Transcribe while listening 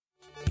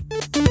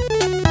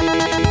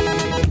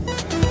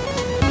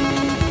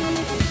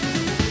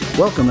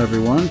Welcome,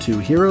 everyone, to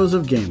Heroes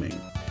of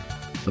Gaming,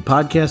 the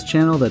podcast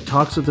channel that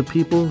talks with the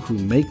people who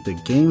make the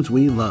games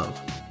we love.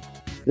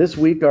 This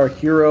week, our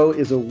hero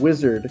is a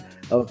wizard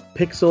of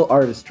pixel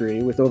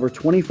artistry with over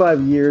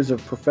 25 years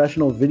of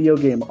professional video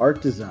game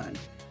art design,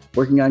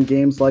 working on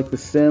games like The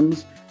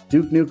Sims,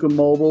 Duke Nukem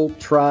Mobile,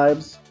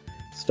 Tribes,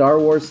 Star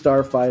Wars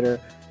Starfighter.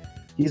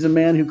 He's a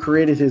man who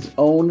created his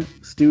own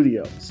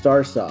studio,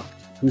 Starsoft,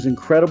 whose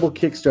incredible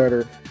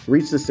Kickstarter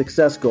reached the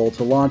success goal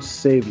to launch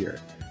Savior,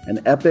 an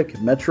epic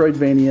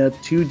Metroidvania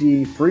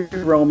 2D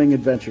free-roaming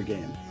adventure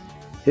game.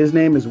 His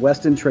name is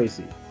Weston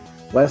Tracy.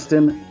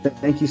 Weston,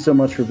 thank you so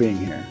much for being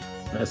here.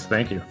 Yes,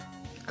 thank you.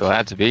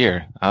 Glad to be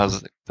here. That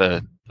was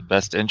the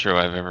best intro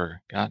I've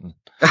ever gotten.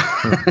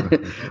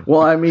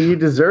 Well, I mean, you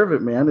deserve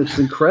it, man. It's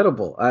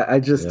incredible. I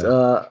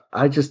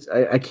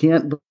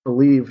can't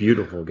believe.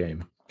 Beautiful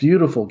game.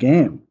 Beautiful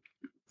game.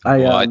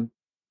 I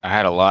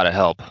had a lot of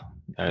help.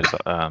 And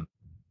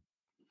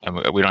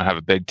we don't have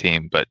a big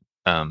team, but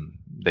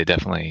they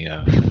definitely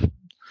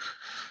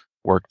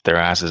worked their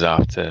asses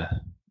off to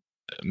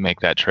make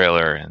that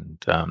trailer and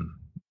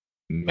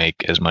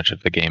make as much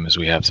of the game as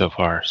we have so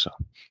far. So,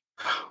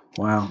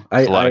 wow,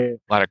 a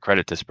lot of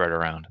credit to spread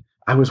around.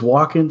 I was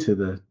walking to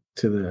the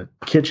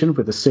kitchen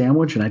with a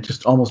sandwich, and I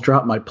just almost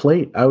dropped my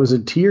plate. I was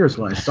in tears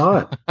when I saw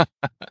it.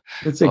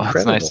 It's incredible.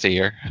 That's nice to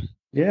hear.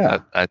 Yeah,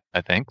 I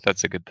think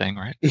that's a good thing,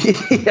 right?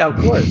 Yeah, of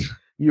course.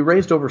 You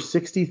raised over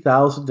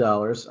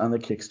 $60,000 on the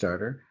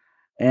Kickstarter,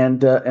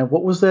 and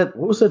what was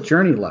that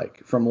journey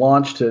like from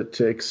launch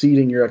to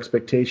exceeding your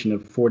expectation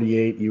of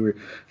 48? You were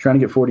trying to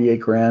get 48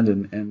 grand,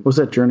 and what was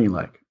that journey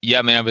like? Yeah,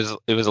 I mean,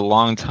 it was a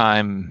long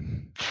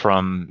time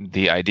from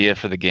the idea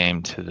for the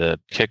game to the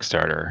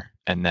Kickstarter,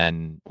 and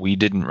then I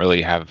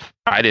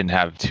didn't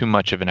have too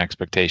much of an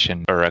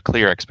expectation or a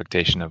clear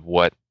expectation of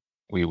what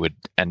we would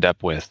end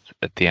up with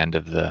at the end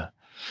of the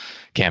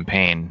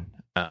campaign.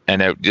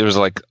 And there was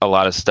like a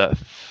lot of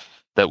stuff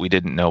that we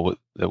didn't know.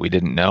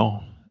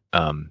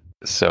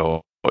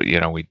 So,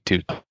 we'd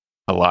do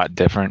a lot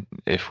different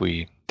if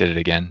we did it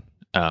again.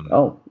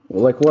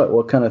 Like what?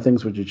 What kind of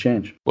things would you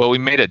change? Well, we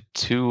made a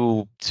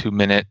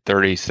 2-minute,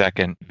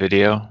 30-second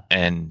video,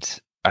 and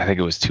I think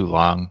it was too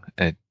long.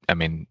 I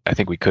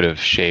think we could have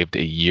shaved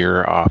a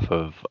year off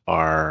of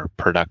our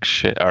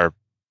production, our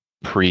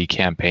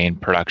pre-campaign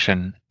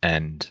production,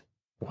 and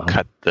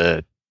cut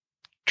the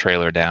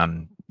trailer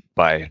down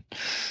by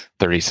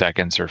 30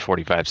 seconds or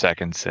 45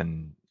 seconds,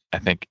 and I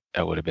think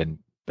it would have been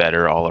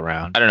better all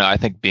around. I don't know. I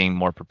think being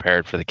more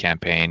prepared for the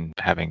campaign,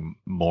 having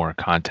more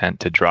content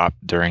to drop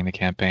during the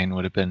campaign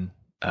would have been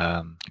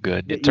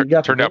good. It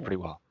turned out pretty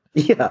well.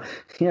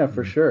 Yeah,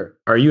 for sure.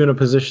 Are you in a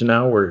position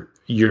now where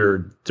you're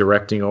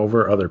directing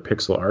over other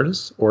pixel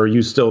artists, or are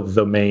you still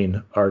the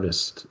main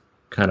artist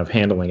kind of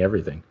handling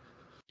everything?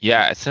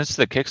 Yeah, since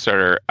the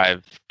Kickstarter,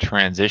 I've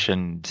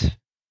transitioned.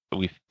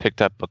 We've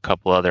picked up a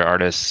couple other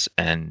artists,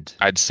 and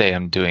I'd say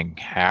I'm doing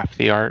half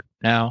the art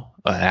now.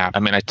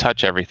 I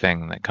touch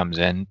everything that comes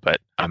in, but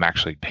I'm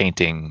actually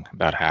painting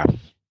about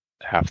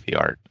half the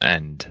art.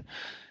 And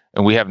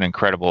we have an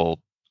incredible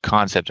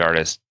concept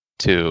artist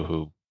too,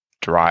 who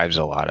drives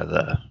a lot of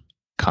the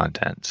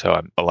content. So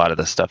a lot of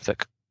the stuff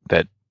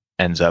that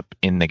ends up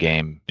in the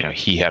game,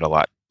 he had a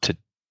lot to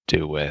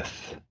do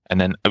with. And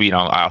then,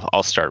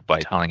 I'll start by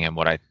telling him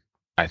what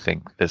I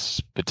think this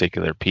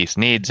particular piece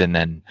needs, and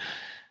then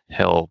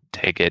he'll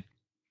take it,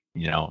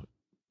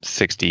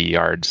 60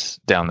 yards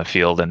down the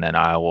field, and then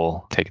I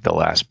will take the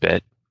last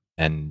bit,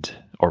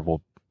 or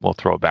we'll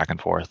throw it back and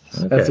forth.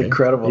 Okay. That's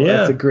incredible. Yeah.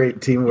 That's a great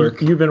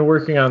teamwork. You've been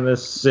working on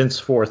this since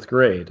 4th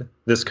grade,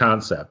 this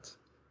concept.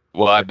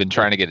 Well, I've been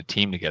trying to get a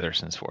team together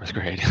since 4th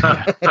grade.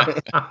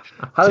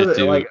 How does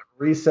it, like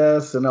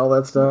recess and all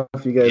that stuff?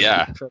 You guys?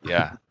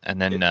 Yeah. And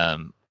then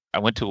I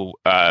went to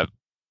a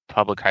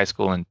public high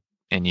school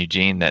in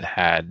Eugene that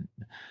had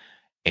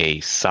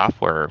a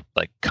software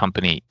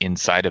company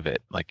inside of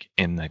it, like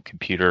in the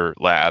computer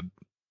lab.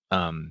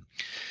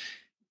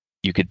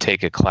 You could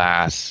take a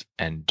class,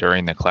 and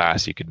during the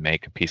class you could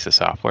make a piece of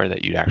software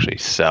that you'd actually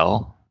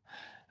sell.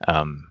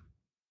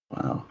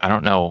 Wow. I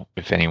don't know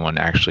if anyone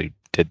actually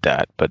did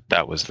that, but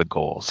that was the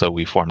goal. So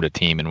we formed a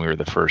team, and we were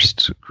the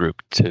first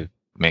group to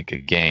make a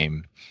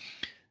game,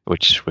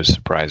 which was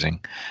surprising.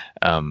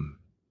 And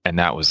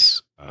that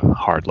was a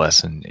hard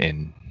lesson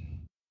in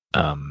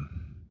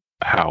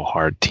how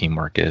hard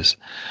teamwork is.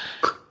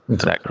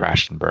 That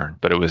crashed and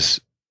burned, but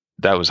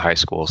that was high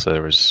school, so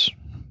there was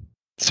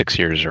 6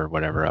 years or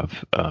whatever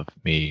of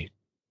me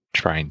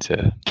trying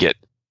to get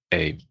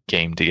a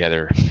game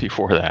together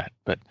before that.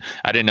 But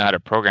I didn't know how to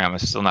program. I'm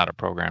still not a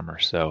programmer,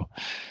 so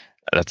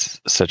that's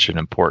such an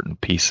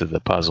important piece of the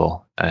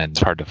puzzle, and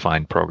it's hard to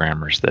find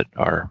programmers that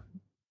are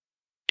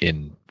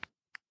in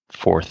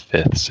 4th,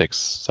 5th,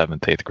 6th,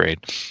 7th, 8th grade.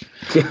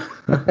 Yeah,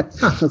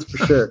 that's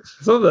for sure.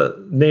 So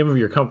the name of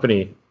your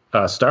company,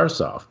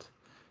 Starsoft,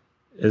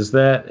 is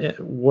that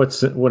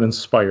what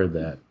inspired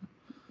that?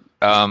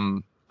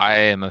 I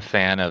am a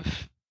fan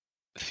of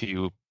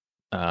few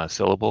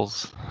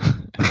syllables.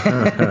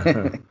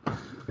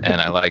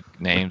 and I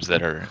like names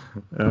that are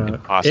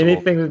impossible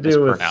anything to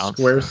do with mispronounce.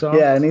 Squaresoft?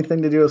 Yeah,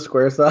 anything to do with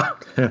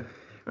Squaresoft?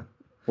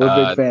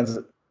 We're big fans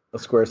of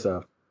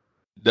Squaresoft.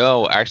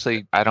 No,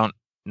 actually, I don't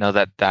know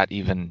that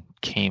even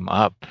came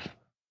up.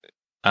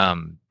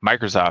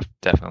 Microsoft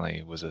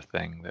definitely was a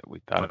thing that we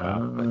thought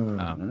about.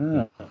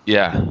 But,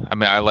 yeah, I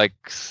mean, I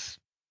like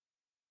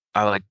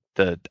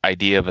the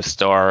idea of a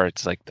star.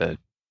 It's like the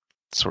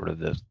sort of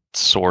the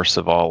source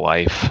of all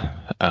life,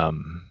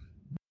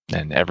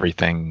 and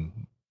everything,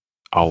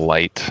 all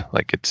light.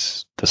 Like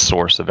it's the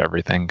source of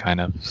everything, kind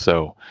of.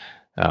 So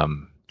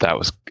that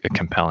was a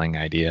compelling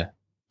idea,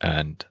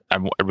 and I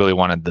really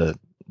wanted the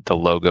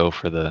logo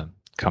for the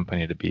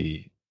company to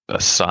be a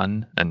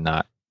sun and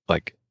not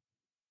like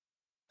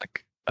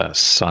a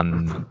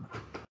sun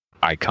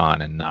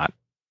icon and not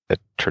a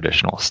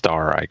traditional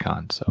star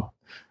icon. So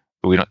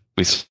we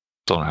still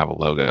don't have a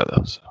logo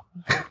though. So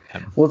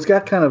well, it's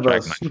got kind of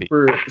a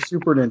Super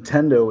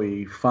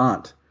Nintendo-y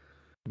font,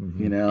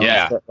 you know.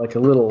 Yeah, it's got like a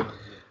little,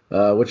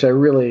 which I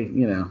really,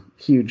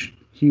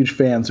 huge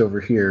fans over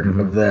here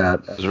of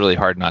that. It was really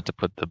hard not to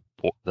put the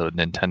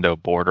Nintendo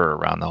border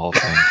around the whole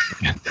thing.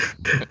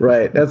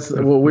 Right. That's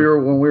what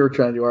when we were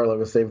trying to do our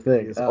logo. Same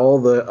thing. It's all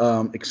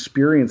the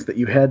experience that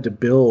you had to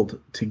build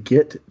to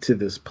get to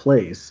this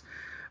place.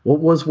 What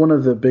was one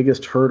of the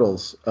biggest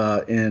hurdles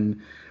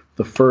in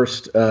the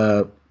first,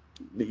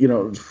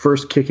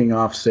 first kicking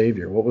off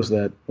Savior? What was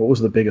that? What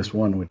was the biggest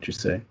one? Would you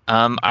say?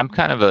 I'm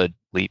kind of a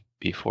leap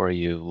before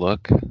you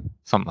look,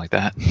 something like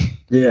that.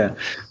 Yeah.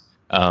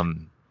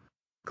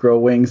 Grow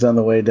wings on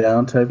the way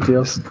down type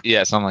deal.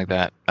 Yeah, something like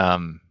that.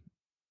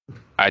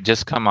 I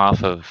just come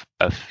off of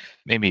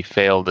maybe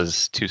failed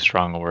is too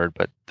strong a word,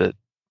 but that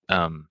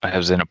I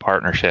was in a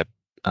partnership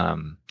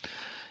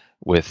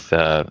with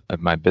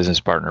my business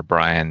partner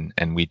Brian,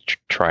 and we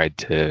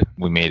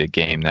made a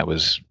game that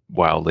was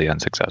wildly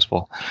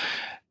unsuccessful,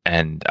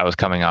 and I was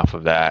coming off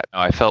of that.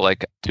 I felt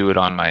like do it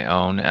on my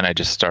own, and I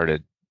just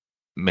started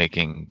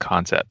making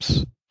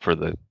concepts for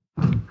the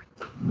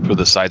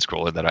side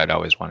scroller that I'd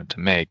always wanted to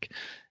make.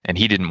 And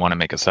he didn't want to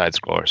make a side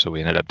scroller, so we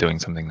ended up doing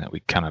something that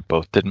we kind of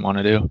both didn't want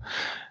to do.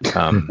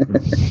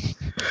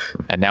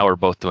 And now we're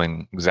both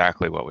doing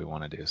exactly what we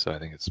want to do, so I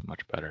think it's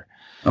much better.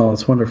 Oh,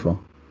 that's wonderful.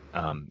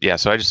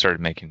 So I just started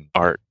making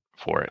art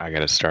for it. I got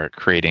to start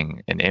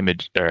creating an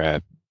image or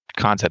a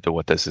concept of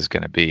what this is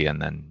going to be,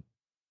 and then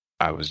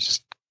I was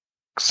just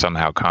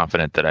somehow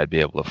confident that I'd be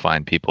able to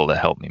find people to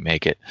help me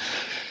make it.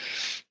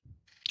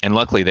 And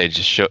luckily, they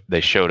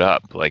showed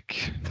up.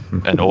 Like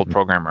an old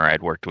programmer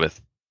I'd worked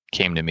with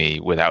came to me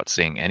without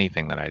seeing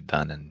anything that I'd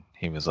done, and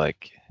he was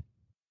like,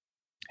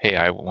 "Hey,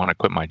 I want to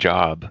quit my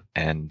job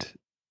and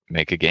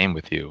make a game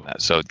with you."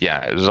 So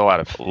yeah, it was a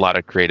lot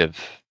of creative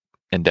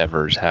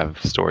endeavors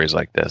have stories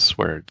like this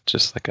where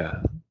just like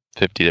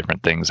 50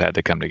 different things had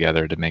to come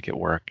together to make it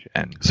work,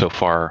 and so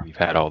far we've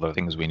had all the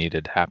things we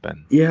needed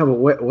happen. Yeah,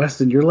 but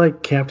Weston, you're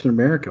like Captain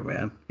America,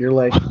 man. You're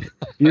like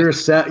you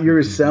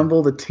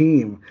assemble the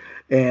team,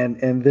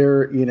 and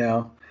they're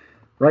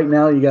right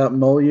now you got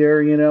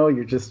Moliere,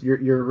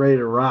 you're ready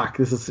to rock.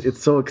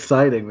 It's so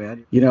exciting,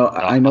 man.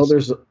 I know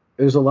there's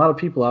a lot of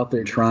people out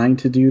there trying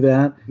to do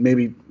that.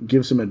 Maybe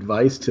give some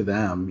advice to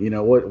them.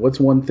 What's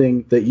one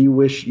thing that you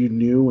wish you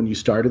knew when you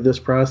started this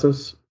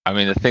process? I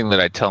mean, the thing that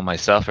I tell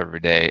myself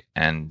every day,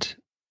 and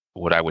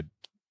what I would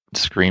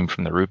scream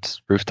from the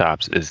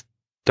rooftops, is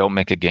don't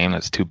make a game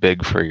that's too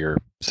big for your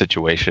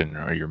situation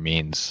or your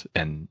means.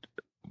 And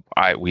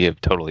we have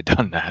totally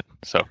done that.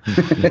 So,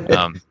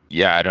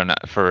 I don't know,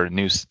 for a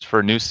new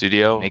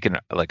studio, making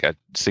like a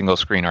single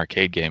screen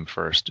arcade game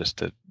first, just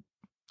to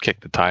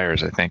kick the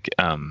tires, I think,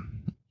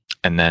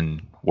 and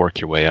then work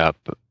your way up.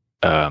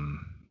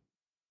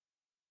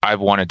 I've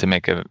wanted to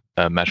make a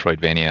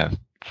Metroidvania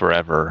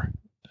forever,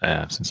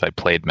 since I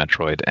played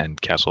Metroid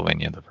and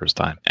Castlevania the first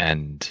time,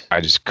 and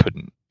I just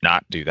couldn't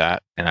not do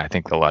that. And I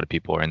think a lot of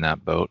people are in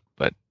that boat,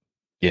 but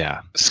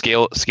yeah,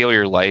 scale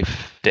your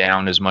life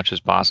down as much as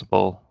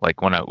possible.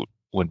 Like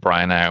when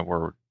Brian and I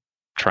were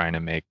trying to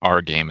make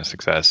our game a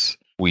success,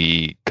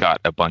 we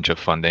got a bunch of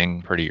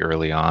funding pretty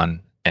early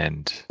on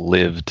and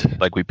lived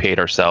like we paid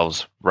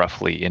ourselves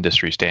roughly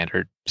industry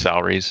standard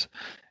salaries,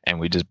 and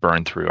we just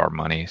burned through our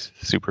money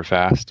super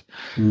fast.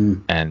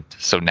 And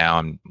so now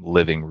I'm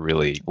living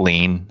really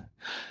lean,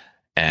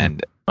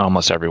 and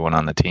almost everyone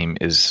on the team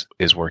is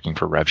working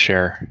for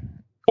RevShare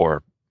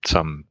or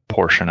some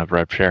portion of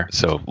RevShare.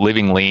 So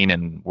living lean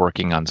and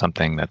working on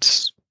something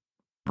that's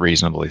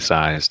reasonably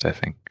sized, I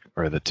think,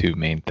 are the two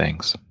main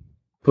things.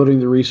 Putting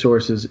the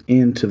resources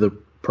into the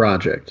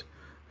project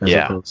as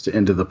opposed to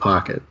into the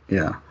pocket.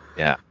 Yeah.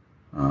 Yeah.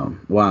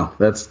 Wow.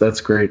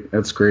 That's great.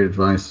 That's great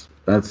advice.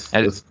 That's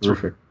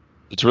terrific.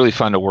 It's really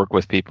fun to work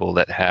with people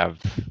that have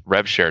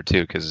RevShare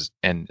too,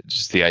 and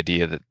just the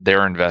idea that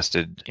they're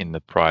invested in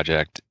the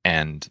project,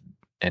 and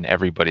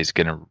everybody's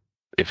gonna,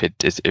 if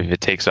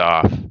it takes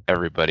off,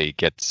 everybody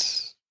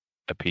gets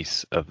a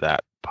piece of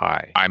that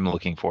pie. I'm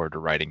looking forward to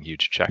writing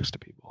huge checks to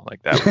people.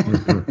 Like that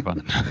would be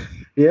fun.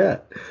 Yeah,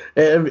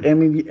 I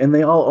mean, and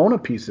they all own a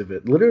piece of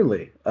it,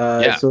 literally.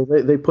 Yeah. So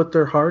they put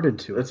their heart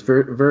into it. It's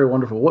very, very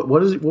wonderful. What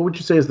would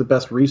you say is the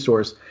best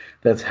resource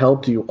that's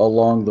helped you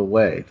along the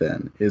way?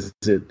 Then is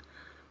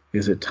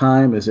it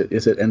time? Is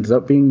it ends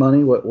up being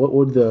money? What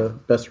would the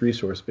best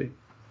resource be?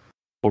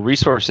 Well,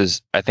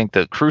 resources, I think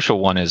the crucial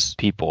one is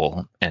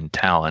people and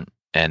talent,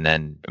 and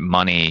then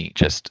money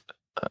just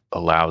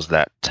allows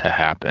that to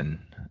happen.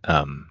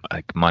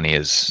 Like money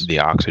is the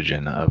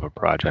oxygen of a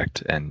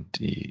project, and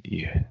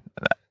you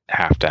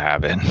have to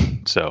have it.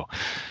 So,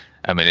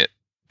 I mean,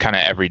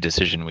 every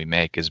decision we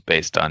make is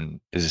based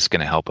on, is this going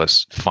to help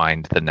us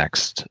find the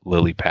next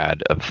lily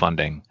pad of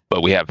funding?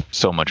 But we have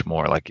so much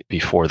more. Like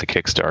before the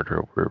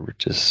Kickstarter, we're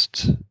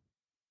just,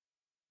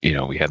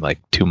 we had like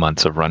 2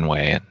 months of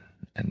runway,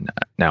 and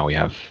now we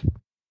have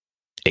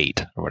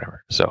 8 or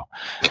whatever. So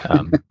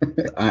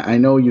I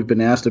know you've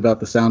been asked about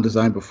the sound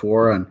design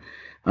before on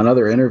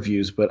other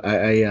interviews, but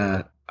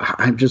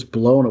I'm just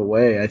blown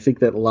away. I think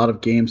that a lot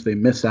of games, they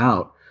miss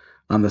out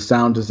on the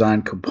sound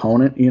design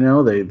component.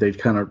 They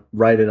kind of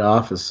write it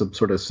off as some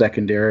sort of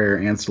secondary or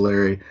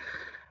ancillary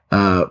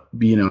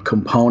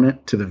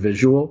component to the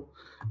visual.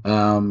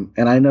 And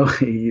I know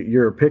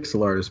you're a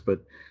pixel artist, but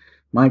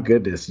my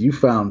goodness, you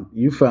found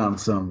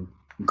some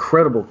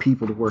incredible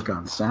people to work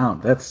on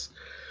sound.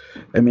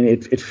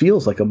 It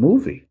feels like a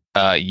movie.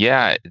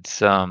 Yeah, it's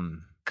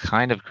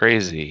kind of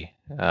crazy.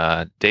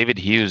 David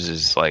Hughes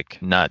is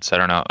like nuts. I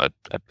don't know. I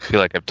feel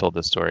like I've told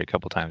this story a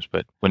couple times,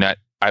 but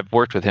I've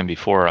worked with him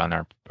before on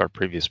our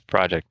previous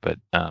project, but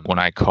when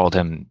I called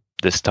him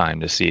this time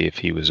to see if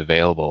he was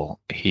available,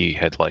 he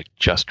had like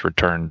just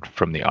returned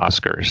from the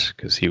Oscars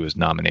because he was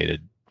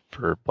nominated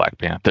for Black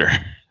Panther.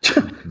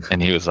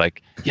 And he was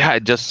like, yeah, I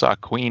just saw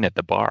Queen at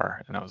the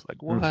bar. And I was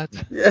like, what?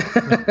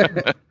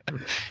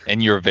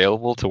 And you're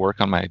available to work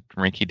on my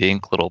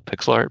rinky-dink little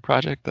pixel art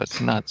project? That's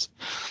nuts.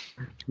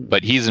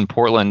 But he's in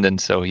Portland,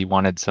 and so he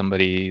wanted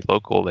somebody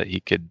local that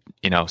he could,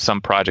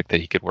 some project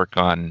that he could work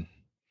on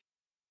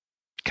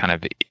kind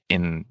of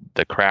in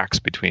the cracks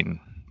between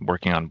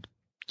working on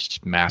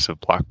just massive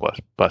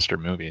blockbuster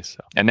movies.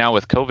 So. And now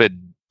with COVID,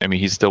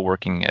 he's still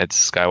working at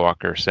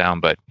Skywalker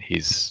Sound, but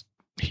he's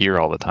here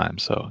all the time,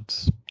 so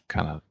it's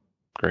kind of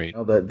great.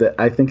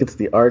 I think it's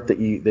the art that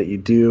you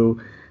do,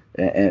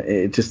 and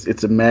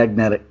it's a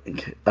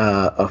magnetic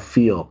a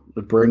feel.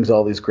 It brings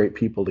all these great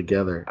people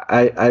together.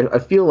 I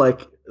feel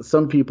like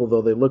some people,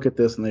 though, they look at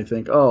this and they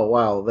think, oh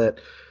wow,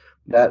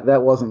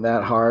 that wasn't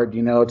that hard.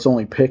 It's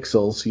only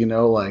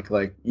pixels.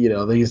 Like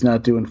he's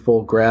not doing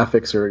full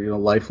graphics or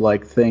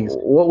lifelike things.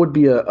 What would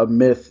be a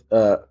myth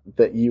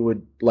that you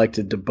would like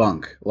to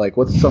debunk? Like,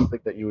 what's something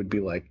that you would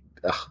be like,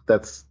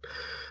 that's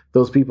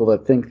those people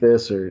that think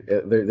this, or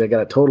they got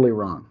it totally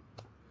wrong?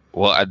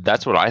 Well,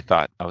 that's what I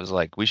thought. I was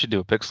like, we should do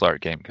a pixel art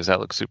game because that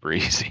looks super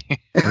easy.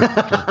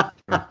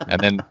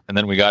 and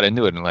then we got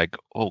into it and like,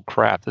 oh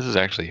crap, this is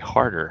actually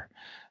harder.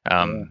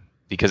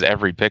 Because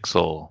every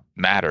pixel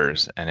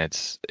matters, and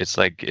it's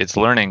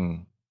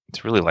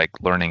really like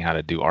learning how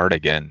to do art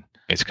again.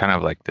 It's kind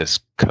of like this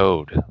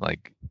code.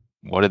 Like,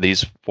 what do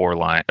these 4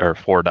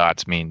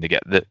 dots mean to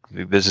get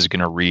this is going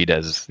to read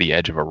as the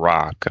edge of a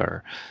rock,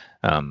 or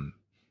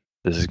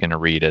this is going to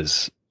read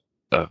as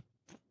a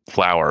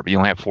flower, but you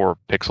only have 4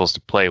 pixels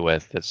to play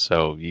with,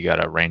 so you got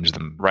to arrange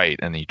them right,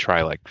 and you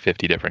try like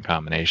 50 different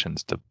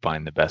combinations to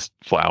find the best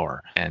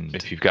flower. And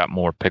if you've got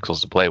more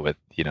pixels to play with,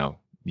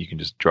 you can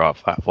just draw a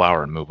flat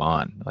flower and move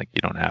on. Like,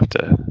 you don't have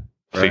to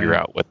figure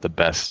out what the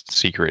best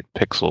secret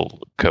pixel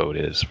code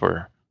is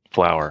for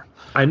flower.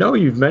 I know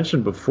you've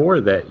mentioned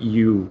before that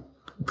you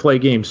play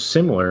games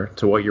similar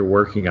to what you're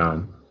working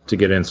on to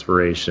get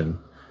inspiration.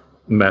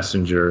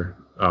 Messenger,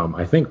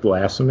 I think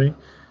Blasphemy.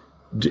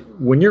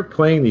 When you're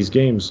playing these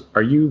games,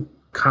 are you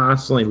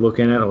constantly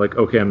looking at it like,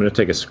 okay, I'm going to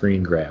take a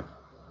screen grab.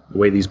 The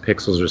way these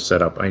pixels are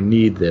set up, I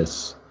need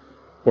this.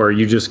 Or are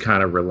you just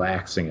kind of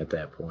relaxing at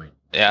that point?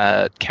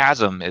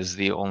 Chasm is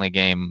the only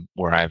game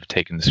where I've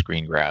taken the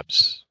screen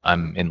grabs.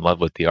 I'm in love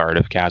with the art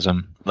of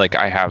Chasm. Like,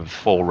 I have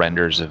full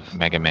renders of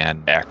Mega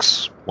Man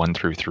X 1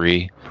 through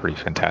 3, pretty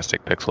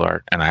fantastic pixel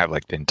art, and I have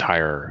like the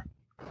entire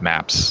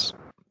maps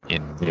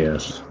in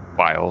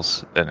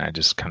files, and I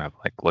just kind of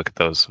like look at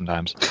those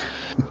sometimes.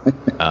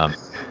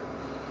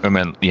 And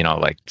then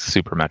like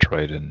Super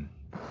Metroid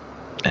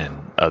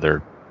and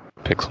other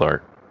pixel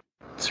art.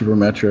 Super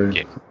Metroid.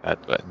 Yeah,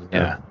 but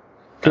yeah.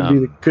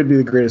 Could be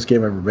the greatest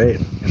game ever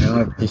made.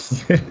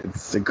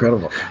 It's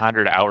incredible.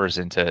 100 hours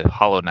into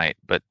Hollow Knight,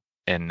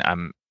 and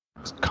I'm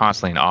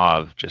constantly in awe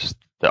of just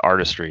the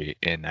artistry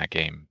in that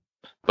game.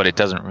 But it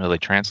doesn't really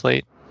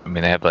translate.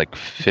 They have like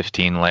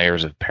 15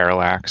 layers of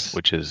parallax,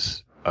 which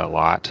is a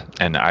lot,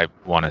 and I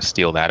want to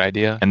steal that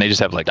idea. And they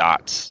just have like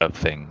dots of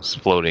things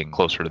floating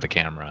closer to the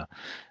camera,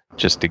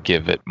 just to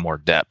give it more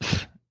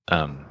depth.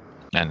 And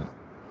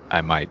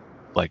I might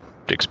like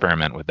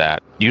experiment with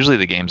that. Usually,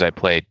 the games I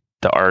play,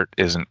 the art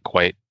isn't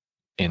quite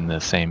in the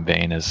same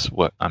vein as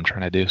what I'm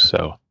trying to do.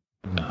 So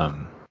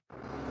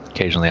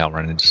occasionally I'll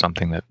run into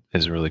something that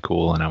is really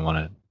cool and I want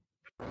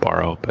to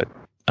borrow, but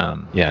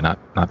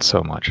not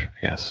so much,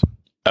 I guess.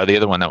 The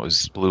other one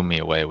that blew me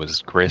away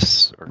was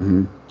Gris.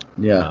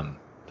 Yeah.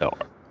 The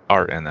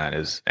art in that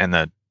is, and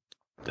the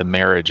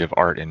marriage of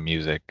art and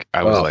music.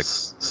 I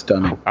was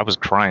stunning. I was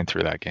crying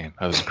through that game.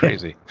 That was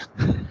crazy.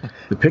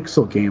 The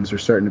pixel games are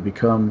starting to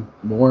become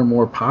more and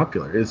more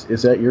popular.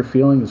 Is that your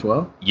feeling as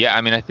well? Yeah,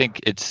 I mean, I think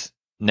it's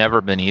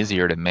never been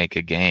easier to make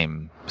a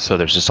game, so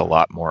there's just a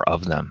lot more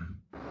of them,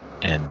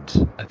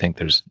 and I think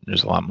there's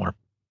a lot more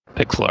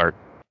pixel art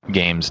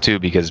games too,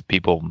 because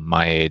people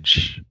my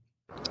age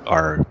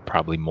are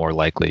probably more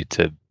likely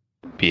to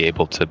be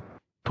able to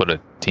put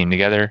a team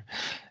together,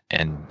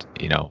 and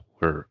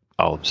we're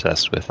all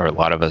obsessed with, or a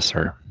lot of us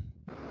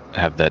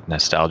have that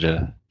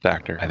nostalgia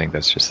factor. I think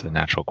that's just the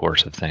natural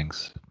course of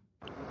things.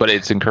 But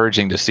it's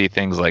encouraging to see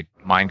things like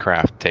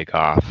Minecraft take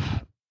off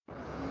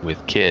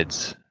with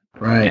kids.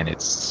 Right. And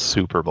it's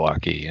super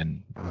blocky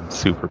and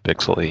super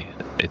pixely.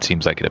 It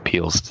seems like it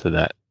appeals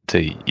to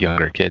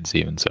younger kids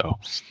even so.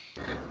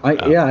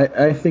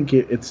 I think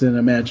it's an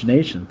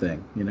imagination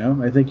thing,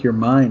 I think your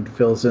mind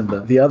fills in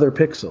the other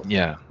pixel.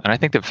 Yeah, and I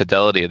think the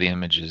fidelity of the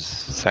image is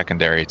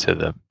secondary to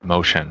the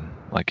motion.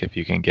 Like if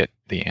you can get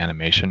the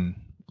animation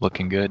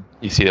looking good,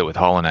 you see that with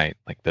Hollow Knight.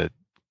 Like the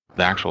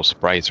actual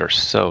sprites are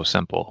so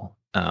simple,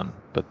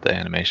 but the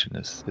animation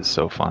is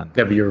so fun.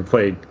 Have you ever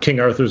played King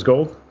Arthur's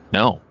Gold?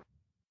 No.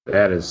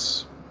 That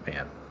is,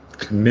 man,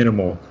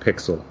 minimal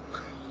pixel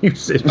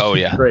usage. Oh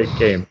yeah, great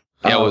game.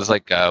 Yeah, it was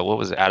like what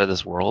was it, Out of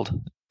This World?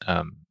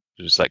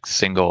 It was like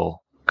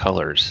single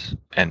colors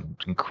and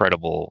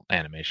incredible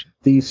animation.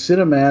 The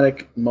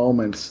cinematic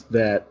moments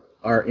that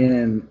are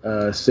in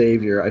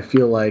Savior, I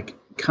feel like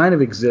kind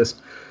of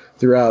exist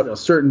throughout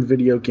certain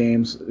video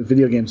games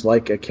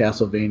like a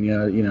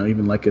Castlevania,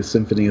 even like a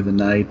Symphony of the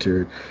Night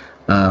or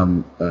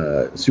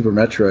Super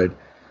Metroid.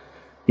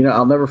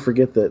 I'll never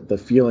forget the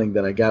feeling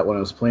that I got when I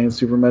was playing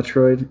Super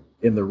Metroid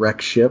in the wreck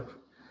ship.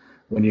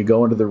 When you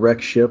go into the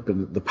wreck ship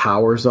and the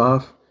power's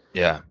off.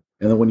 Yeah.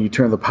 And then when you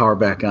turn the power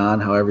back on,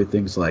 how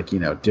everything's like,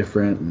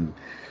 different and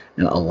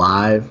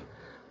alive.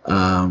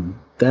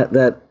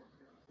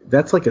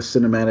 That's like a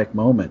cinematic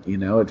moment,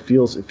 It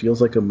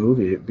feels like a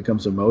movie. It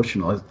becomes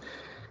emotional.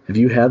 Have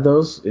you had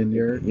those in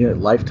your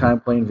lifetime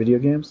playing video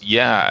games?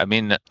 Yeah, I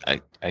mean,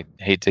 I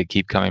hate to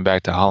keep coming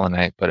back to Hollow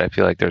Knight, but I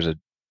feel like there's a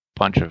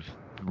bunch of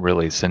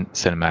really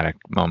cinematic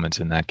moments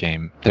in that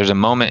game. There's a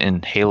moment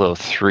in Halo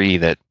 3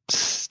 that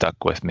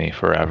stuck with me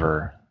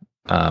forever.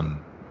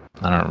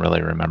 I don't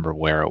really remember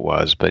where it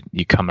was, but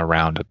you come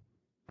around a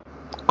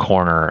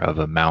corner of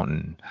a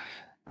mountain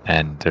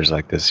and there's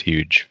like this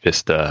huge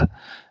vista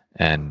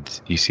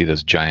and you see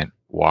those giant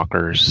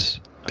walkers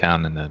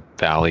down in the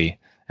valley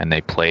and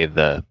they play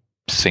the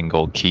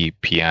single key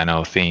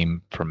piano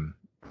theme from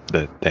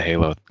the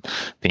Halo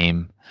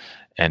theme,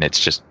 and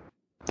it's just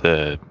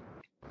the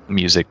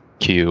music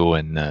cue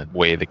and the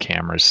way the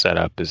camera's set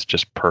up is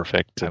just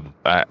perfect.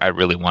 I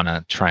really want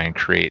to try and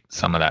create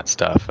some of that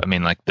stuff. I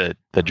mean, like the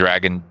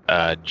dragon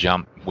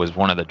jump was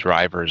one of the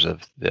drivers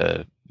of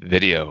the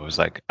video. It was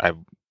like I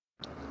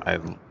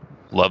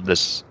love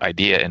this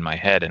idea in my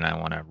head and I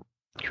want to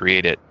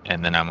create it,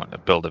 and then I'm going to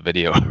build a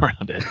video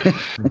around it.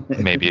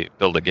 Maybe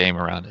build a game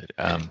around it.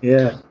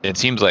 Yeah. It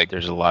seems like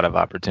there's a lot of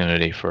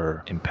opportunity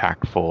for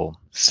impactful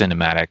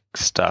cinematic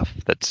stuff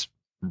that's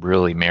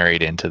really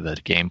married into the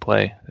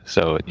gameplay.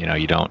 So,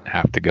 you don't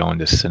have to go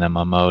into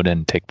cinema mode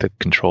and take the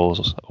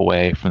controls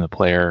away from the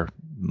player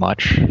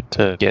much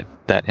to get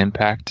that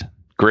impact.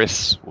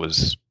 Gris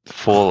was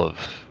full of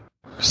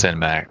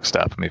cinematic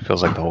stuff. I mean, it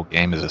feels like the whole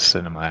game is a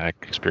cinematic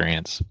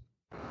experience.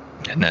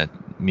 And the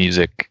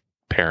music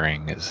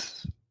pairing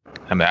is,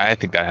 I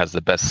think that has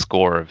the best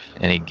score of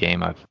any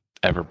game I've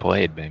ever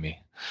played, maybe.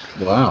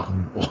 Wow.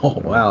 Oh,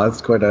 wow. That's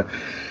quite a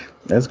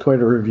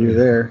review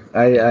there.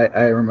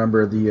 I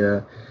remember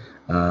the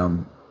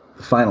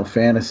Final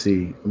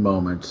Fantasy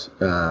moment.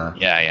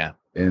 Yeah.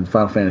 In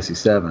Final Fantasy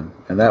VII,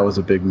 and that was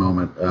a big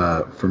moment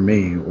for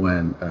me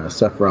when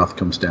Sephiroth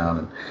comes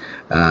down,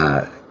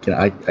 and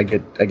I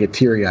get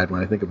teary eyed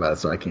when I think about it,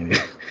 so I can't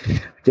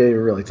even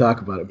really talk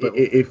about it. But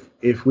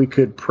if we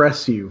could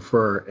press you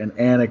for an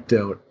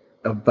anecdote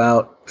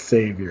about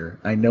Savior,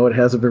 I know it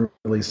hasn't been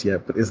released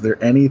yet, but is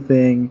there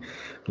anything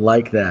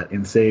like that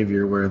in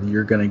Savior where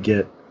you're going to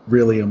get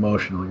really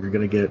emotional? You're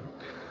going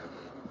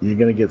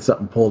to get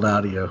something pulled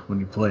out of you when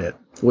you play it,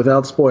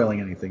 without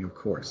spoiling anything, of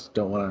course.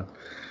 Don't want to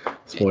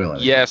spoil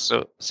anything. Yeah.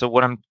 So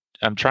what I'm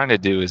trying to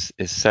do is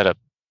set up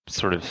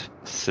sort of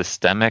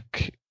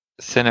systemic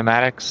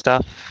cinematic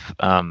stuff.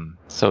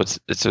 So it's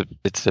a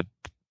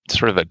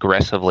sort of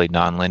aggressively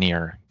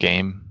nonlinear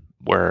game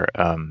where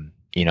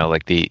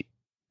like the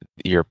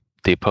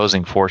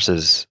opposing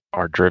forces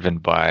are driven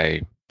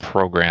by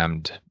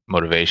programmed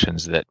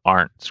motivations that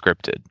aren't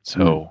scripted.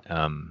 So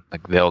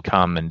like they'll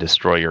come and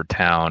destroy your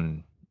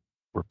town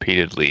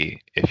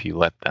repeatedly if you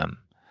let them,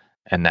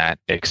 and that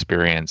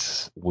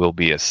experience will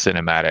be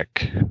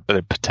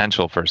the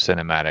potential for a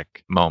cinematic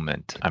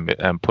moment.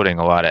 I'm putting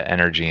a lot of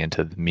energy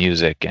into the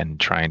music and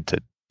trying to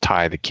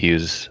tie the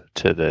cues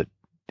to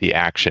the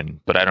action,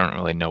 but I don't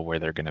really know where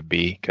they're going to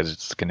be because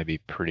it's going to be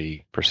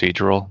pretty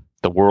procedural.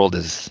 The world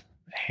is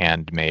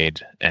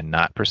handmade and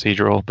not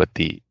procedural, but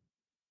the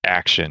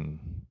action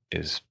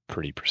is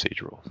pretty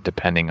procedural,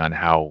 depending on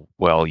how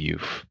well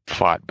you've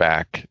fought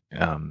back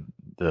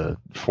the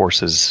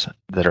forces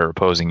that are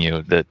opposing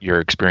you. That your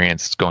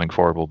experience going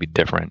forward will be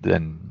different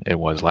than it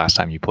was last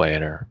time you play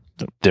it, or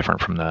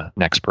different from the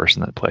next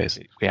person that plays.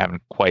 We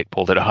haven't quite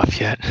pulled it off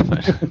yet.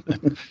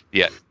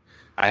 Yet.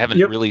 I haven't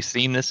really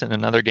seen this in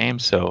another game,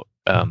 so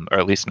or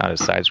at least not a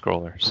side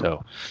scroller.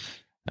 So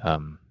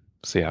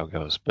see how it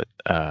goes. But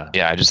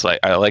yeah,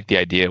 I like the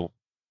idea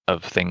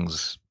of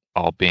things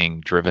all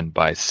being driven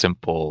by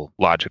simple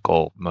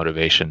logical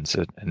motivations,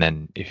 and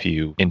then if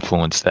you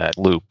influence that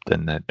loop,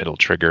 then that it'll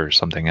trigger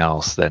something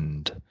else.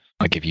 Then,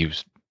 like if you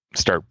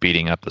start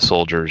beating up the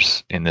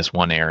soldiers in this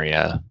one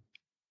area,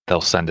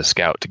 they'll send a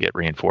scout to get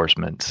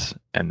reinforcements,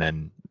 and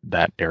then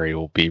that area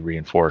will be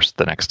reinforced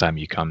the next time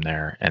you come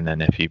there. And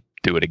then if you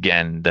do it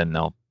again, then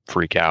they'll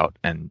freak out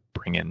and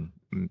bring in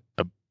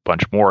a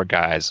bunch more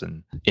guys,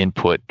 and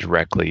input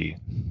directly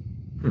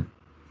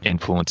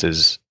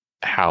influences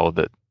how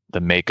the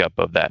makeup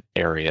of that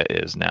area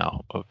is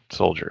now of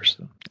soldiers.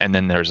 And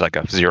then there's like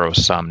a zero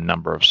sum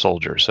number of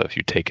soldiers. So if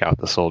you take out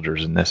the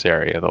soldiers in this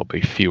area, there'll be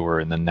fewer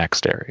in the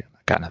next area,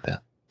 kind of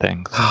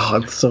thing. Oh,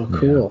 that's so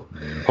cool.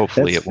 Yeah.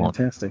 Hopefully that's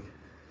fantastic.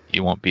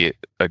 You won't be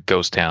a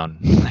ghost town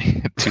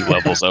 2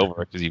 levels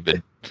over because you've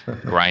been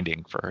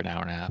grinding for an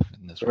hour and a half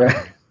in this room.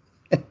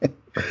 Right.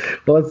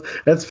 Well,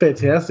 that's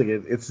fantastic.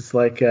 It's just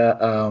like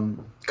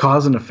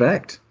cause and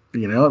effect.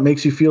 You know, it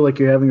makes you feel like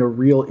you're having a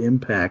real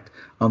impact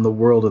on the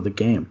world of the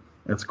game.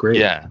 That's great.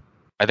 Yeah.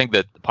 I think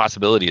that the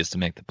possibility is to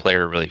make the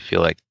player really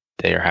feel like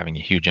they are having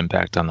a huge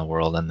impact on the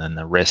world. And then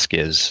the risk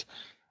is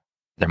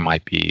there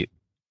might be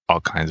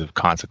all kinds of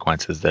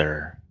consequences that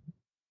are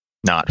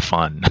not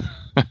fun.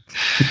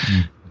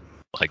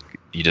 Like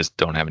you just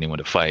don't have anyone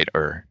to fight,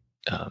 or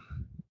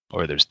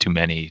there's too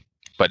many.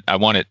 But I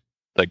want it,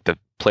 like the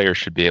player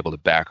should be able to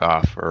back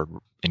off or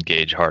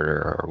engage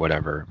harder or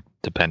whatever,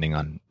 depending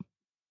on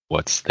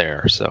what's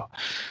there. So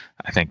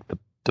I think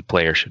the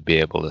player should be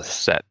able to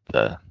set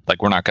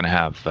we're not going to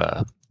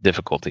have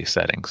difficulty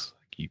settings.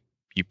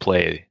 You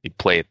play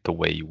it the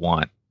way you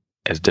want,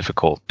 as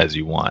difficult as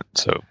you want.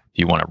 So if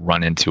you want to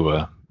run into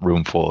a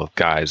room full of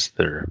guys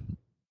that are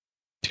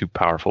too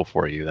powerful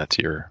for you, that's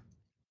your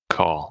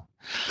call.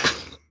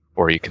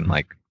 Or you can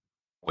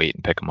wait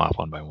and pick them off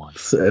one by one.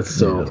 That's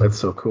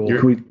so cool.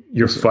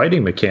 Your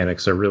fighting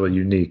mechanics are really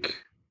unique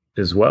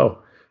as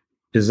well.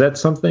 Is that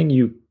something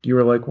you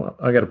were like, well,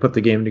 I got to put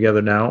the game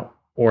together now?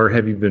 Or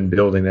have you been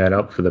building that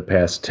up for the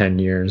past 10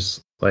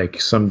 years? Like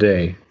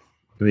someday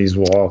these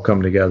will all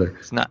come together.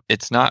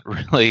 It's not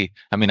really,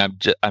 I mean,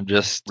 I'm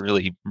just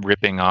really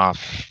ripping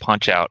off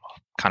Punch-Out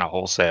kind of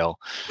wholesale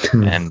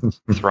and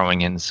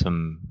throwing in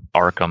some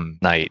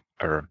Arkham Knight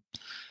or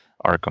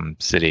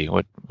Arkham City.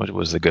 What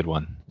was the good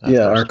one? I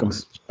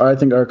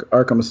think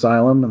Arkham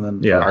Asylum, and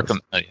then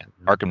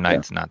Arkham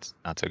Knight's not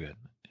so good.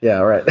 Yeah,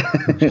 right.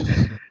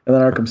 And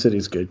then Arkham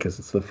City's good because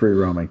it's the free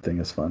roaming thing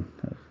is fun.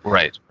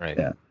 Right.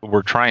 Yeah.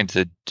 We're trying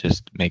to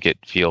just make it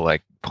feel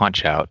like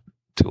Punch-Out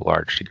to a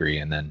large degree,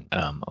 and then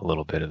a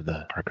little bit of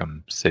the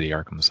Arkham City,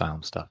 Arkham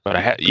Asylum stuff. But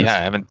I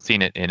haven't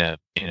seen it in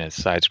a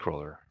side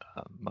scroller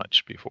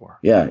much before.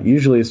 Yeah,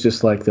 usually it's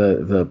just like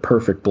the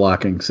perfect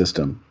blocking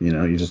system. You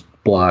know, you just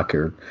block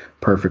or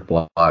perfect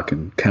block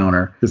and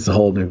counter. It's a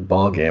whole new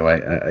ball game.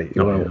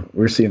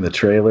 We're seeing the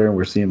trailer, and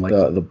we're seeing like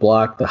the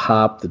block, the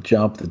hop, the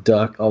jump, the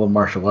duck, all the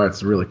martial arts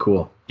is really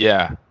cool.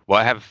 Yeah. Well,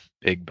 I have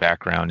big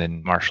background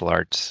in martial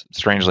arts.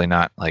 Strangely,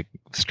 not like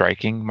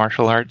striking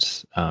martial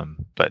arts,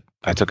 but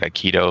I took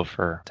Aikido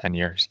for 10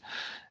 years,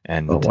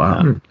 and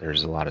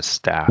there's a lot of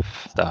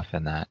staff stuff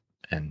in that.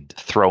 And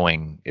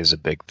throwing is a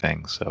big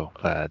thing. So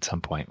at some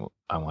point,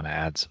 I want to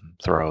add some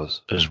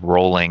throws. There's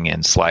rolling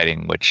and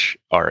sliding, which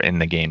are in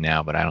the game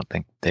now, but I don't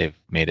think they've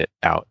made it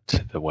out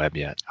to the web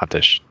yet. I'll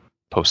have to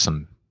post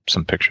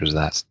some pictures of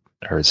that,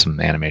 or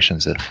some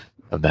animations of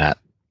that,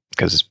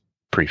 because it's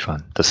pretty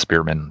fun. The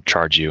spearmen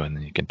charge you, and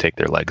then you can take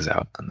their legs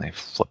out, and they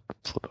flip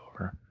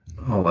over.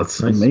 Oh, that's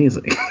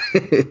amazing.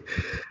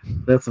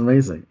 That's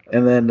amazing.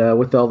 And then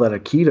with all that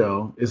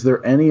Aikido, is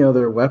there any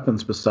other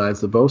weapons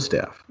besides the bow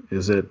staff?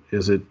 Is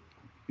it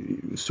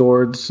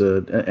swords?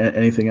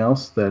 Anything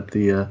else that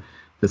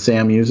that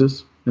Sam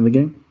uses in the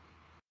game?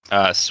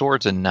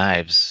 Swords and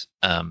knives.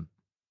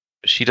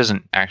 She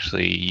doesn't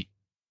actually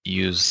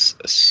use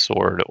a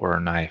sword or a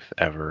knife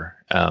ever,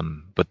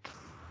 but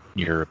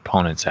your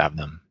opponents have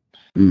them.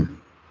 Mm.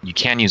 You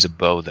can use a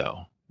bow,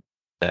 though,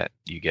 that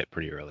you get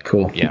pretty early.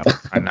 Cool. Yeah,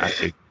 I'm not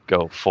to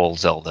go full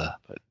Zelda,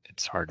 but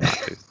it's hard not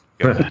to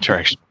go in that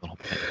direction a little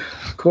bit.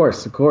 Of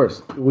course.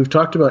 We've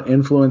talked about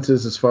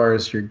influences as far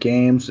as your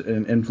games,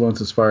 and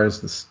influence as far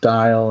as the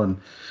style and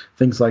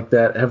things like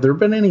that. Have there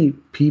been any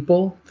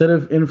people that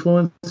have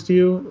influenced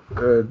you?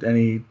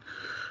 Any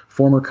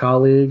former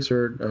colleagues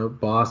or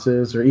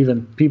bosses, or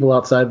even people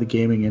outside the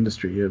gaming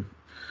industry?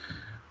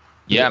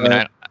 I mean,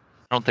 I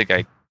don't think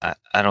I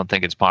I don't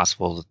think it's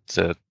possible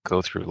to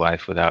go through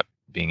life without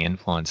being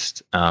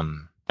influenced.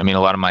 I mean,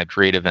 a lot of my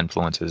creative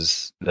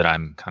influences that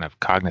I'm kind of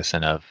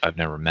cognizant of, I've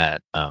never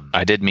met.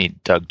 I did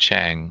meet Doug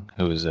Chang,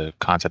 who is a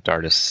concept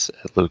artist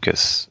at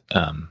Lucas.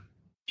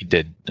 He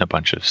did a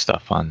bunch of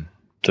stuff on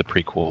the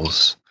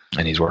prequels,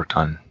 and he's worked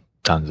on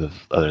tons of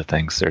other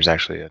things. There's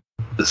actually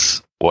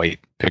this white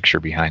picture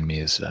behind me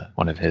is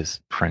one of his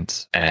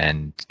prints.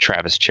 And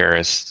Travis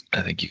Charest,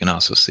 I think you can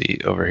also see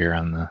over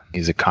here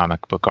he's a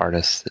comic book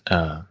artist,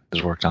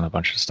 has worked on a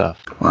bunch of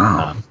stuff.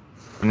 Wow.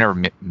 I've never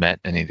met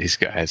any of these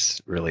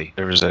guys, really.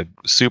 There was a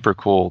super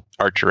cool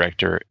art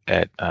director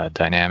at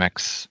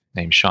Dynamics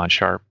named Sean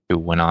Sharp, who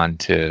went on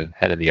to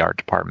head of the art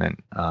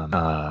department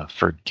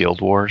for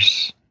Guild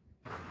Wars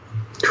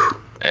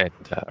at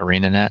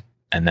ArenaNet.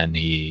 And then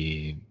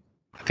I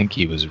think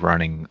he was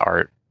running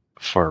art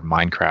for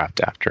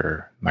Minecraft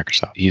after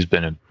Microsoft. He's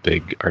been a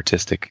big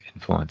artistic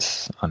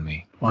influence on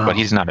me. Wow. But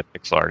he's not a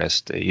pixel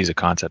artist. He's a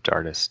concept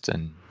artist.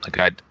 And like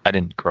I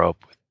didn't grow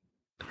up with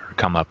or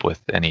come up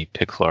with any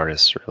pixel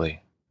artists, really.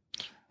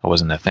 It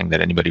wasn't a thing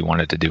that anybody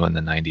wanted to do in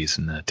the 90s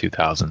and the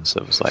 2000s.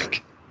 It was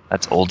like,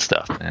 that's old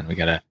stuff, man. We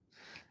gotta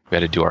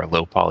do our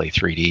low poly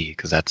 3D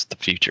because that's the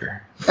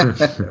future.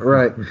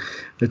 Right.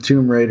 The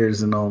Tomb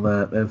Raiders and all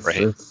that.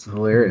 That's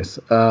hilarious.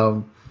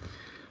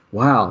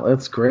 Wow,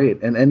 that's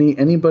great. And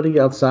anybody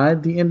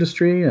outside the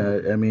industry?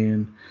 I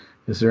mean,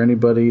 is there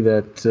anybody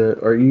that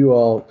are you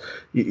all?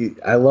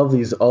 I love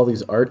all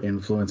these art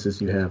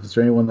influences you have. Is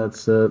there anyone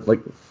that's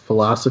like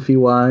philosophy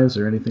wise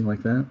or anything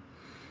like that?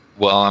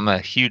 Well, I'm a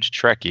huge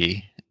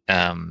Trekkie,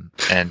 and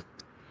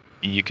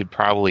you could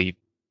probably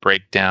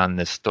break down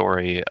the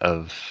story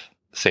of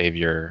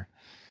Savior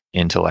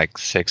into like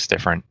 6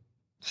 different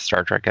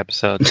Star Trek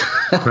episodes.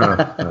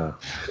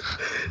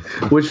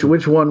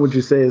 Which one would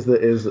you say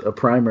is a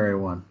primary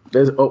one?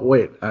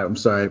 I'm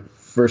sorry.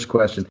 First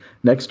question: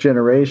 Next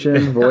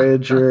Generation,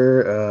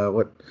 Voyager.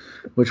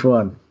 Which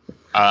one?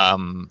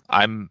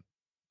 I'm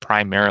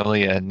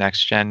primarily a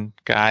next gen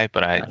guy,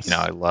 but Nice.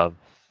 I love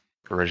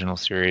original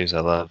series.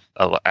 I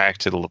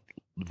actually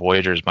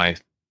Voyager is my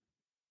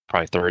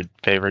probably 3rd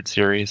favorite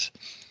series.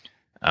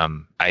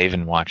 I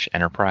even watch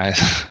Enterprise.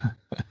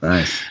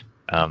 Nice.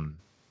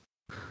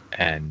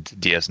 And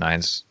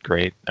DS9's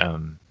great.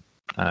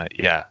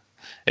 Yeah,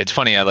 it's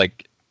funny.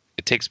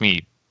 It takes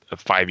me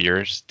 5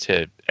 years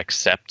to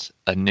accept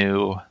a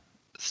new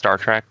Star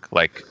Trek.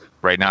 Like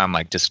right now, I'm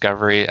like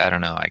Discovery. I don't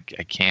know. I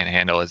can't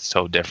handle it. It's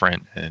so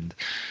different, and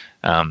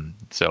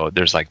so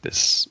there's like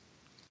this.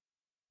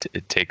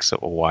 It takes a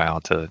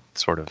while to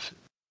sort of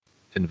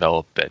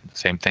envelop it.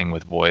 Same thing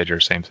with Voyager.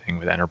 Same thing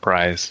with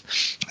Enterprise.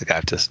 Like I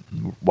have to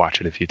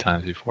watch it a few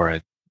times before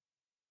I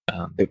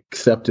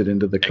Accept it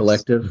into the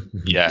collective.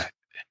 Yeah,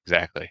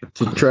 exactly.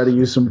 To try to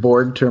use some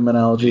Borg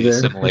terminology The there.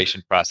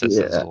 assimilation process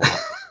is a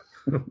lot.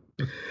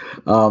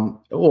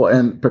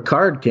 And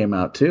Picard came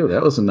out too.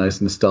 That was a nice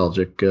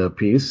nostalgic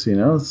piece.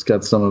 It's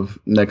got some of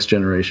Next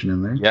Generation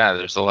in there. Yeah,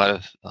 there's a lot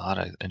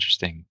of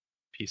interesting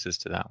pieces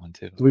to that one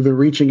too. We've been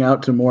reaching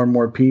out to more and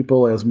more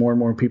people as more and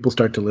more people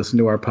start to listen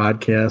to our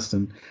podcast,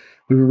 and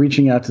we were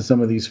reaching out to some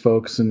of these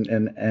folks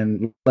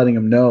and letting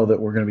them know that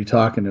we're going to be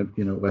talking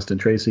to Weston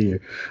Tracy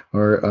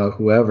or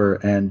whoever,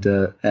 and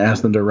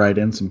ask them to write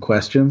in some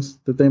questions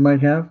that they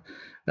might have.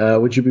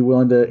 Would you be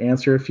willing to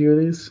answer a few of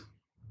these?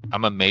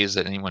 I'm amazed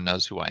that anyone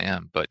knows who I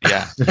am, but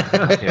yeah.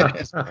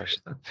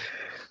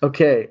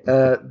 Okay,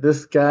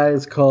 this guy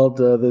is called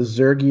the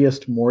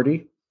Zergiest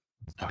Morty.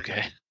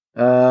 Okay.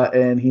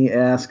 And he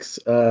asks,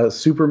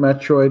 Super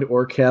Metroid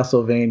or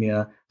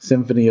Castlevania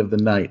Symphony of the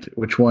Night,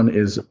 which one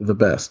is the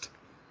best?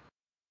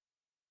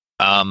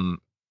 I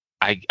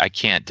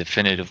can't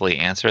definitively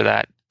answer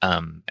that.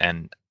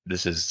 And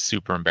this is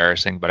super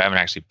embarrassing, but I haven't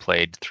actually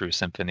played through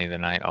Symphony of the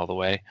Night all the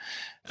way.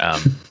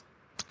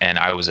 And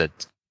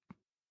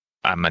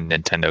I'm a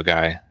Nintendo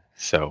guy,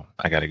 so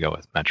I got to go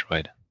with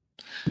Metroid.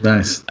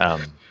 Nice.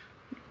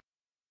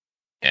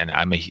 And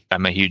I'm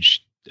a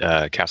huge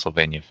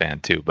Castlevania fan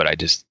too, but I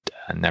just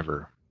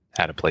never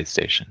had a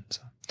PlayStation.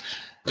 So.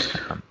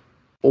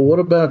 Well, what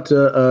about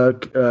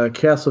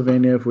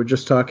Castlevania? If we're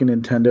just talking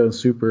Nintendo and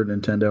Super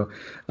Nintendo,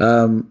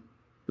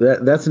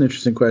 that's an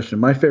interesting question.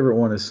 My favorite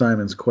one is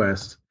Simon's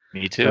Quest.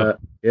 Me too.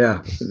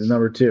 Yeah,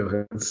 number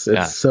 2. It's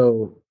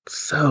so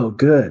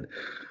good.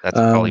 That's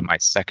probably my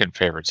 2nd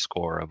favorite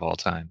score of all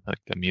time. Like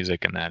the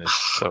music in that is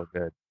so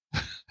good.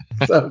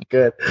 So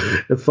good.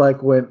 It's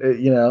like when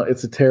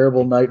it's a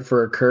terrible night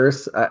for a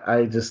curse.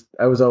 I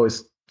was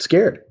always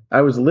scared.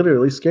 I was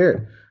literally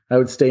scared. I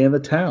would stay in the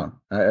town.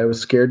 I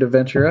was scared to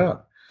venture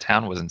out.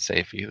 Town wasn't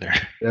safe either.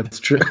 That's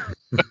true.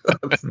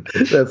 That's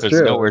There's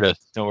true. nowhere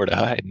to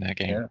hide in that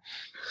game.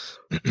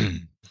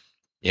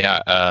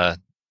 Yeah.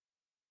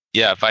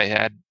 If I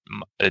had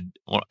a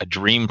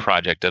dream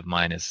project of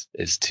mine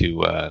is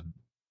to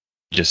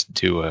just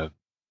do a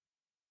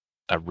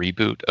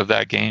reboot of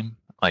that game,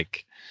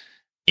 like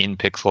in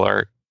pixel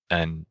art,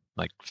 and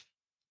like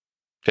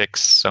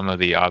fix some of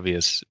the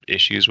obvious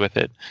issues with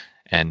it,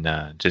 and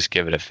just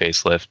give it a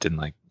facelift and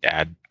like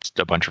add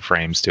a bunch of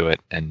frames to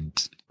it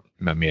and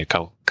maybe a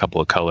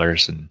couple of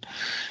colors, and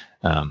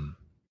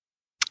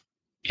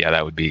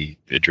that would be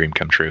a dream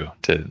come true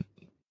to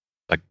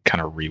like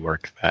kind of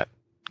rework that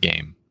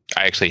game.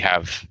 I actually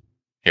have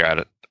here. I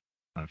don't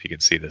know if you can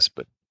see this,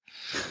 but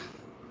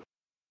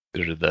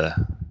these are the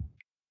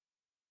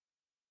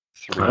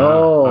three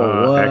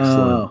wow.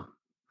 Excellent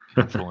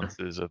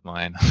influences of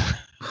mine.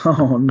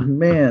 Oh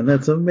man,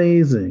 that's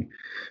amazing.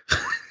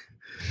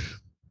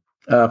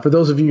 For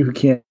those of you who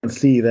can't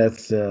see,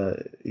 that's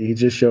he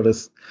just showed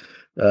us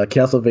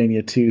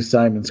Castlevania 2,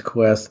 Simon's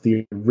Quest,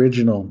 the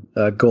original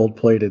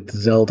gold-plated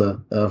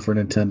Zelda for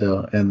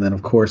Nintendo, and then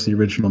of course the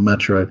original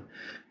Metroid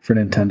for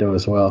Nintendo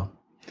as well.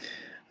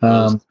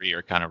 Those three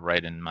are kind of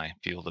right in my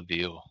field of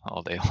view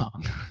all day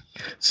long.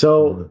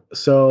 So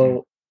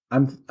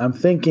I'm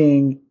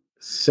thinking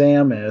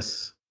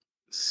Samus,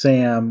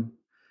 Sam,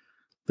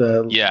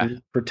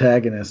 the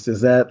protagonist.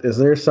 Is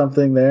there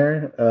something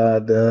there?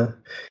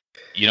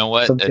 You know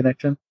what? Some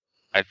connection?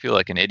 I feel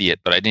like an idiot,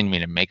 but I didn't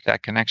mean to make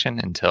that connection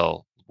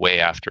until way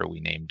after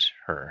we named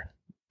her.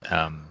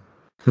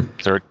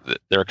 There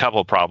are a couple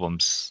of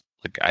problems.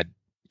 Like I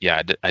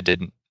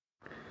didn't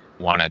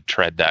want to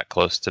tread that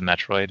close to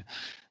Metroid,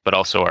 but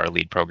also our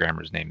lead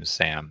programmer's name is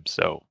Sam.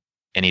 So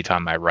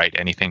anytime I write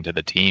anything to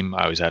the team,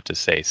 I always have to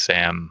say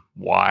Sam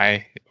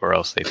Y, or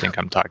else they think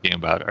I'm talking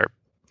about our.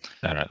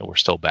 I don't know. We're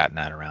still batting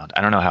that around.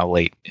 I don't know how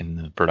late in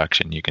the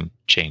production you can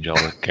change all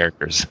the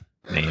characters'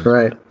 names.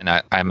 Right. And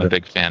I'm a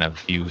big fan of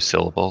few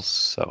syllables,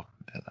 so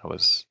that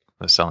was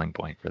the selling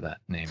point for that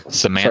name.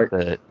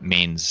 Samantha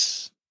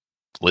means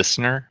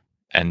listener,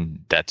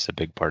 and that's a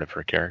big part of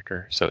her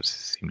character. So it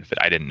seemed to fit.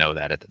 I didn't know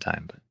that at the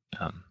time, but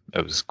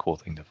it was a cool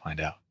thing to find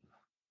out.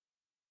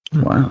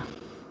 Wow.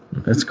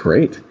 That's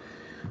great.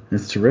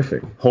 That's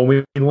terrific.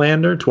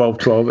 Homelander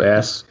 1212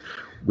 asks,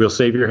 will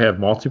Savior have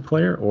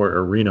multiplayer or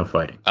arena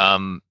fighting?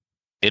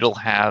 It'll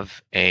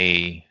have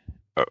a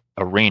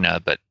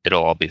arena, but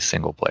it'll all be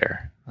single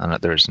player.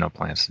 There's no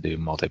plans to do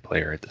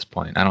multiplayer at this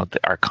point. I don't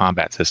think our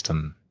combat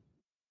system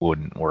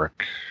wouldn't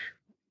work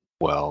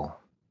well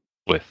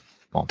with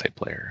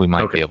multiplayer. We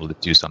might be able to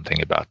do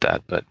something about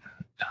that, but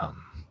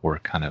we're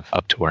kind of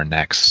up to our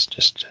necks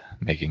just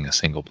making a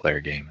single player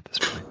game at this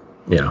point.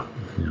 Yeah.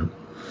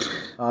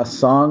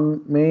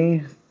 Song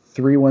Me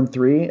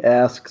 313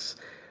 asks,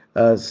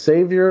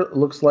 Savior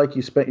looks like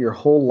you spent your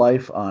whole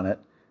life on it.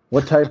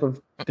 What type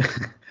of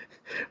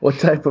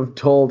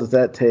toll does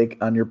that take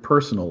on your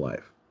personal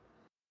life?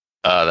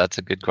 That's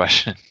a good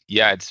question.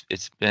 Yeah,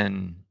 it's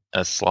been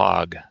a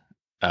slog.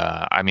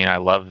 I mean, I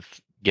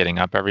love getting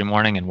up every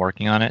morning and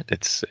working on it.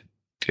 It's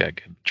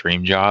like a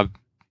dream job,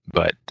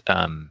 but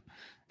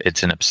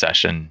it's an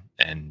obsession,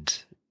 and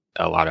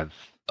a lot of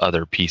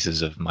other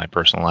pieces of my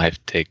personal life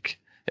take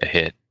a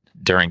hit.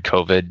 During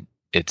COVID,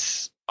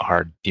 it's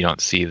hard. You don't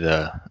see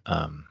the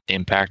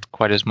impact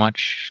quite as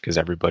much because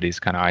everybody's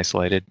kind of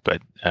isolated.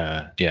 But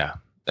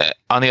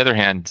on the other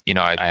hand,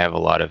 I have a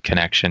lot of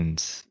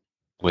connections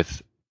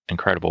with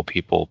incredible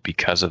people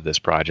because of this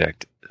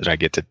project that I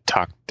get to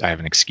talk. I have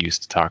an excuse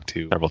to talk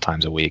to several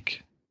times a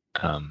week.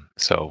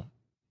 So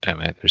I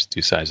mean, there's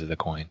two sides of the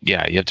coin.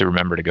 Yeah, you have to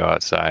remember to go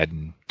outside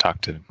and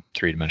talk to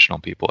three-dimensional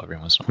people every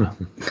once in a while.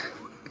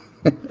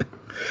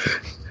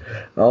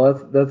 Oh,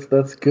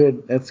 that's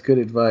good. That's good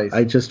advice.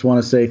 I just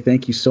want to say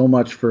thank you so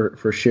much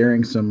for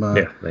sharing some.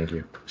 Thank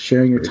you.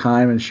 Sharing your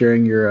time and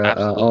sharing your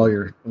all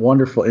your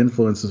wonderful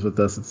influences with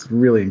us. It's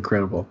really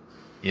incredible.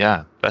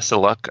 Yeah, best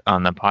of luck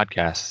on the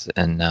podcast,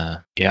 and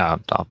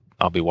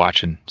I'll be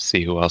watching,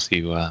 see who else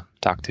you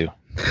talk to.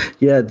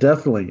 Yeah,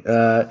 definitely.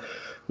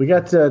 We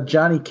got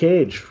Johnny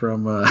Cage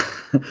from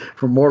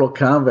Mortal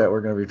Kombat. We're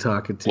going to be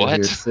talking to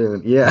here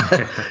soon.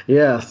 Yeah,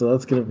 yeah. So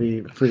that's going to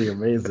be pretty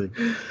amazing.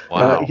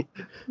 Wow.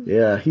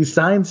 He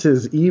signs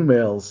his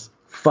emails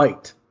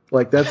 "fight"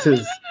 like that's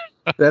his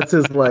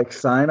like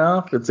sign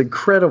off. It's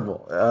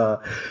incredible.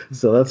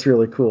 So that's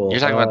really cool.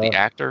 You're talking about the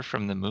actor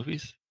from the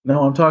movies?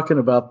 No, I'm talking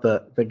about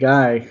the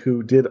guy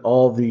who did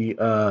all the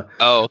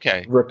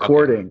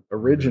recording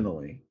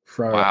originally.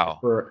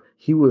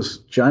 He was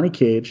Johnny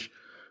Cage.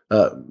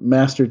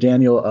 Master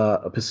Daniel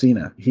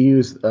Pacina. He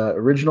used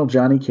original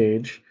Johnny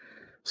Cage,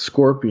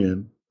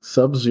 Scorpion,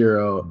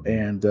 Sub-Zero,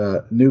 and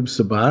Noob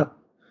Sabat.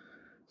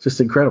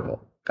 Just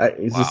incredible.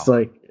 Just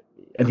like,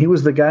 and he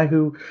was the guy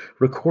who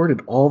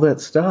recorded all that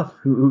stuff,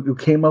 who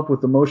came up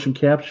with the motion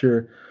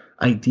capture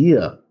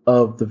idea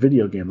of the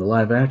video game, the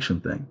live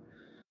action thing.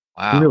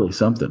 Wow. Really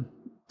something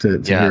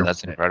to hear.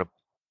 That's incredible.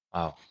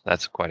 Wow,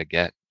 that's quite a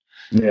get.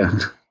 Yeah.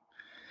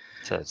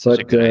 It's such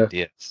a good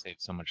idea. It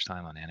saves so much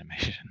time on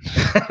animation.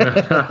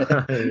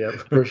 Yeah,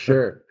 for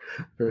sure.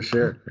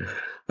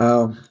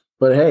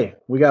 But hey,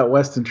 we got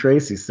Weston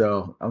Tracy,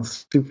 so I'm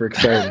super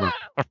excited.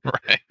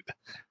 Right.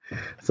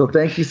 So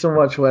thank you so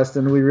much,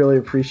 Weston. We really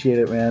appreciate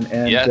it, man.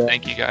 And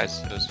thank you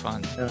guys. It was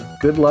fun.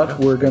 Good luck.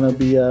 We're gonna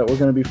be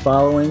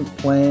following,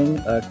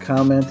 playing,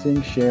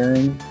 commenting,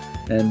 sharing,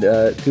 and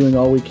doing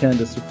all we can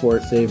to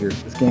support Savior.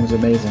 This game's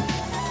amazing.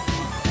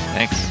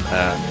 Thanks.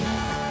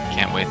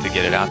 Can't wait to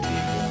get it out to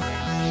you.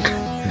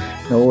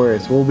 No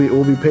worries. We'll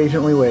be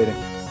patiently waiting.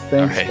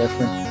 Thanks, All right.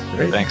 Desmond.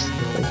 Great. Thanks.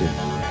 Thank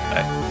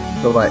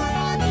you. Bye-bye.